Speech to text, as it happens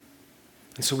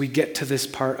And so we get to this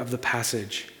part of the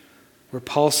passage where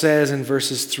Paul says in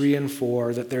verses 3 and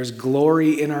 4 that there's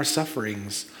glory in our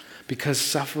sufferings because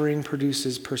suffering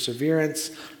produces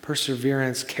perseverance,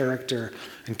 perseverance, character,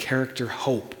 and character,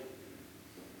 hope.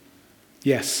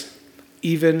 Yes,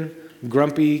 even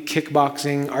grumpy,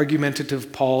 kickboxing,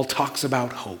 argumentative Paul talks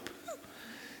about hope.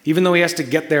 Even though he has to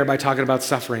get there by talking about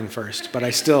suffering first, but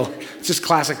it's just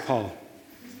classic Paul.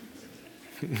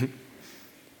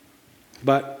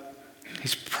 But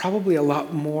he's probably a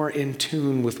lot more in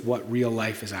tune with what real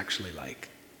life is actually like.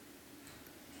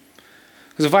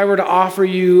 Because if I were to offer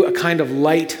you a kind of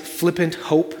light, flippant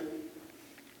hope,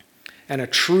 and a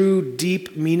true,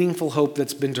 deep, meaningful hope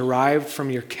that's been derived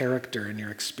from your character and your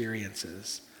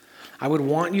experiences, I would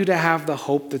want you to have the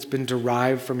hope that's been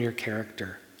derived from your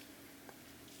character,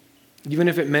 even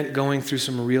if it meant going through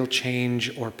some real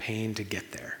change or pain to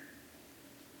get there.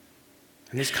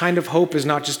 And this kind of hope is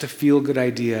not just a feel-good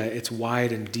idea. It's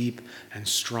wide and deep and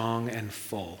strong and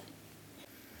full.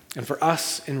 And for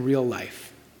us in real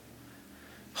life,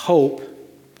 hope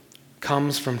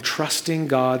comes from trusting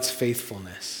God's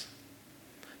faithfulness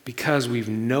because we've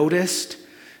noticed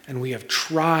and we have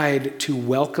tried to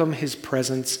welcome his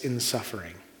presence in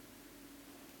suffering.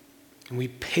 And we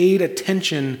paid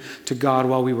attention to God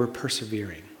while we were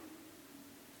persevering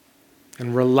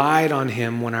and relied on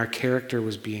him when our character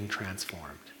was being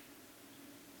transformed.